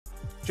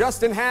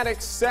Justin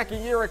Haddock's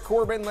second year at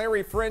Corbin.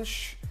 Larry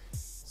French,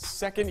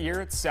 second year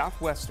at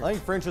Southwestern. I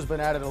think French has been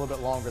at it a little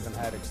bit longer than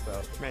Haddock's,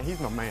 though. Man, he's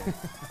my man.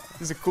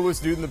 He's the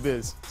coolest dude in the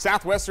biz.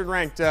 Southwestern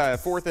ranked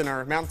 4th in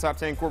our Mountain Top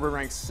 10. Corbin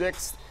ranked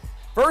 6th.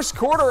 First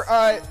quarter,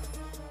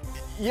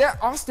 yeah,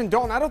 Austin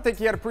Dalton, I don't think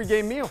he had a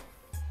pregame meal.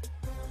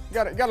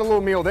 Got a little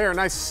meal there.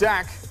 Nice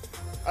sack.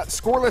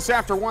 Scoreless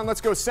after 1.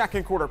 Let's go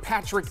second quarter.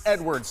 Patrick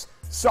Edwards,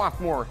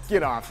 sophomore.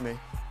 Get off me.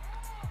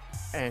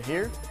 And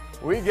here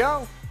we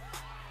go.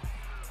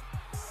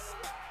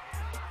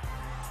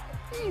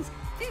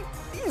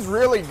 He's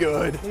really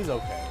good. He's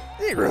okay.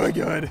 He's really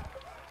good.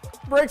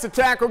 Breaks a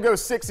tackle,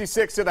 goes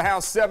 66 to the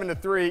house,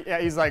 7-3. Yeah,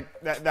 he's like,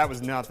 that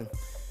was nothing.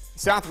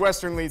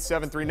 Southwestern leads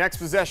 7-3. Next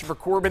possession for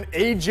Corbin.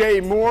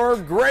 A.J. Moore,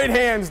 great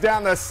hands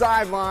down the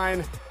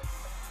sideline.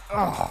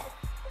 Oh,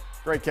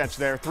 great catch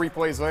there. 3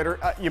 plays later.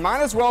 You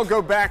might as well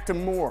go back to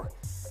Moore.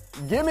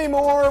 Give me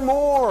more.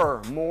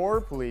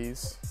 More,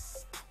 please.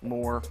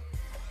 More.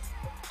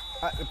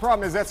 The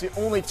problem is that's the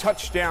only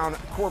touchdown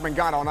Corbin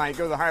got all night.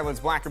 Go to the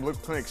Highlands Black and Blue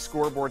Clinic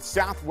scoreboard.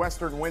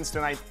 Southwestern wins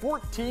tonight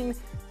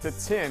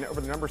 14-10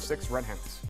 over the number 6 Red Hounds.